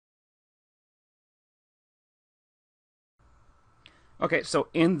Okay, so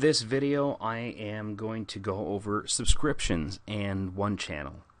in this video, I am going to go over subscriptions and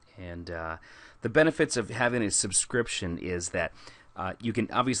 1Channel. And the benefits of having a subscription is that you can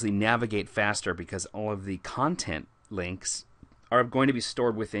obviously navigate faster because all of the content links are going to be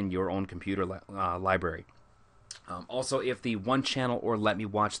stored within your own computer library. Also, if the 1Channel or Let Me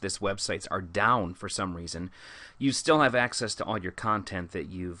Watch This websites are down for some reason, you still have access to all your content that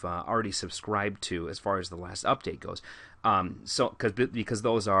you've already subscribed to as far as the last update goes. Because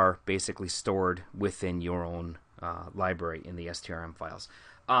those are basically stored within your own library in the STRM files.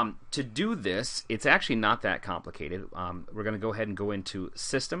 To do this, it's actually not that complicated. We're going to go ahead and go into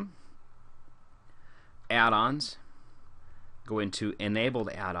System, Add-ons, go into Enabled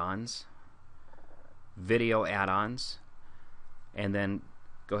Add-ons, Video Add-ons, and then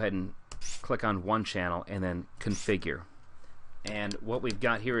go ahead and click on 1Channel and then Configure. And what we've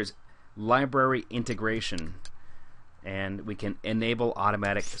got here is Library Integration, and we can enable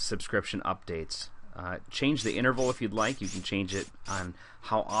automatic subscription updates. Change the interval if you'd like. You can change it on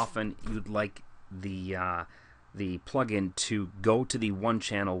how often you'd like the plugin to go to the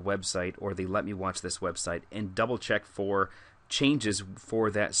 1Channel website or the Let Me Watch This website and double check for changes for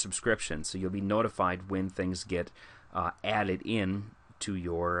that subscription, so you'll be notified when things get added in to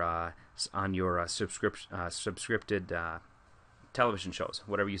your on your subscripted television shows,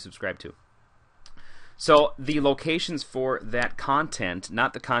 whatever you subscribe to. So the locations for that content,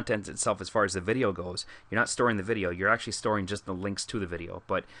 not the content itself as far as the video goes, you're not storing the video, you're actually storing just the links to the video.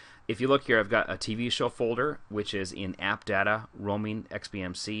 But if you look here, I've got a TV show folder, which is in app data, roaming,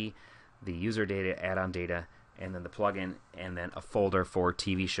 XBMC, the user data, add-on data, and then the plugin, and then a folder for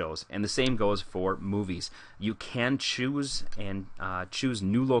TV shows. And the same goes for movies. You can choose and choose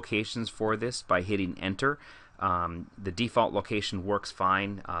new locations for this by hitting enter. The default location works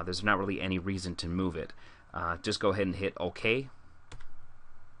fine. There's not really any reason to move it. Just go ahead and hit OK.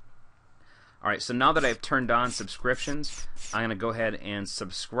 Alright, so now that I've turned on subscriptions, I'm going to go ahead and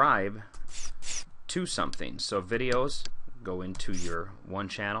subscribe to something. So videos, go into your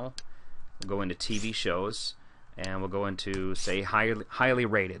 1Channel, we'll go into TV shows, and we'll go into, say, highly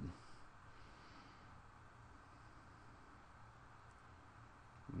rated.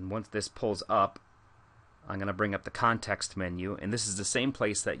 And once this pulls up, I'm going to bring up the context menu, and this is the same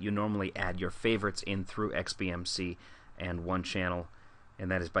place that you normally add your favorites in through XBMC and 1Channel,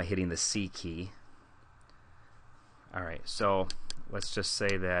 and that is by hitting the C key. Alright, so let's just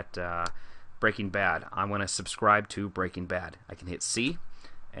say that Breaking Bad. I want to subscribe to Breaking Bad. I can hit C,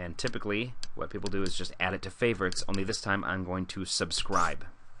 and typically what people do is just add it to favorites, only this time I'm going to subscribe.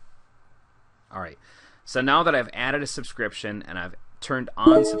 Alright, so now that I've added a subscription and I've turned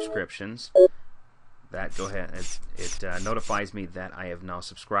on subscriptions, that go ahead, it notifies me that I have now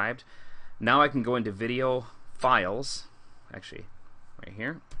subscribed. Now I can go into video files, actually right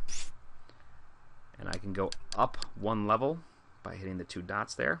here, and I can go up one level by hitting the two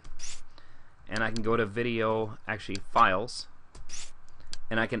dots there, and I can go to video, actually files,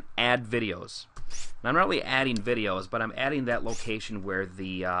 and I can add videos. Now, I'm not really adding videos, but I'm adding that location where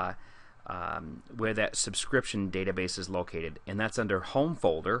the where that subscription database is located, and that's under Home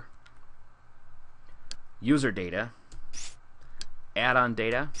folder, User data, add-on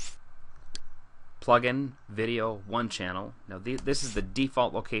data, plugin, video, 1Channel. Now this is the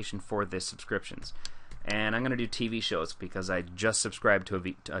default location for the subscriptions, and I'm going to do TV shows because I just subscribed to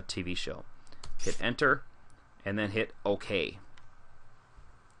a TV show. Hit enter, and then hit OK.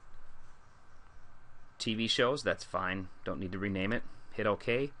 TV shows, that's fine. Don't need to rename it. Hit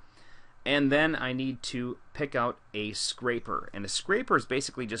OK. And then I need to pick out a scraper. And a scraper is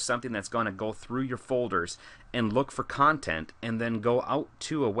basically just something that's going to go through your folders and look for content and then go out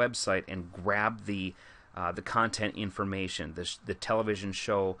to a website and grab the content information, the television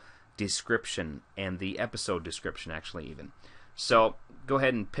show description and the episode description, actually, even. So go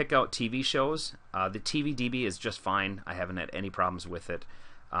ahead and pick out TV shows. The TVDB is just fine. I haven't had any problems with it.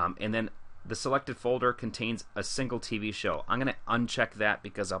 And then the selected folder contains a single TV show. I'm going to uncheck that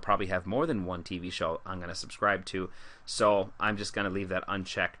because I'll probably have more than one TV show I'm going to subscribe to, so I'm just going to leave that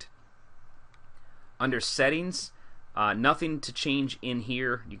unchecked. Under settings, nothing to change in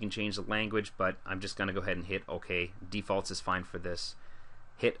here. You can change the language, but I'm just going to go ahead and hit OK. Defaults is fine for this.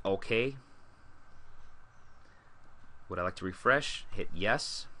 Hit OK. Would I like to refresh? Hit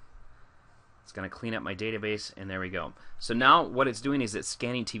yes. It's going to clean up my database, and there we go. So now what it's doing is it's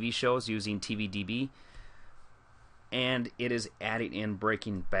scanning TV shows using TVDB, and it is adding in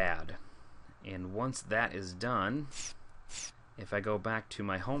Breaking Bad. And once that is done, if I go back to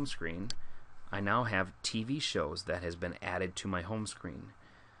my home screen, I now have TV shows that has been added to my home screen.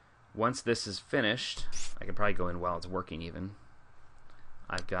 Once this is finished, I can probably go in while it's working even.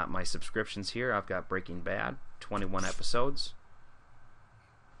 I've got my subscriptions here. I've got Breaking Bad, 21 episodes.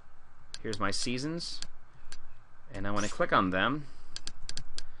 Here's my seasons. And now when I click on them,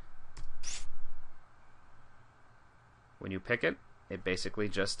 when you pick it, it basically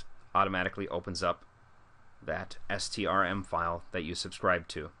just automatically opens up that STRM file that you subscribe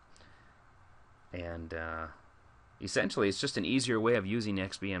to. And essentially, it's just an easier way of using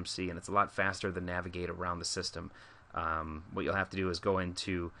XBMC, and it's a lot faster to navigate around the system. What you'll have to do is go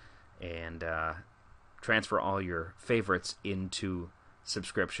into and transfer all your favorites into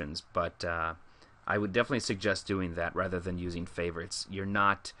subscriptions, but I would definitely suggest doing that rather than using favorites. You're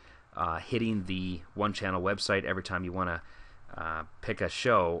not hitting the 1Channel website every time you want to pick a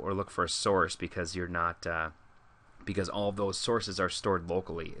show or look for a source, because you're not because all of those sources are stored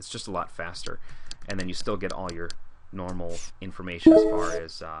locally. It's just a lot faster, and then you still get all your normal information as far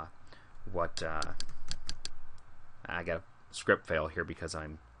as what I got a script fail here because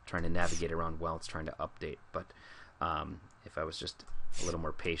I'm trying to navigate around while it's trying to update, but if I was just a little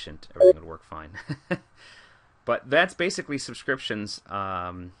more patient, everything would work fine. But that's basically subscriptions.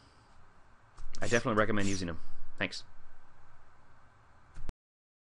 I definitely recommend using them. Thanks.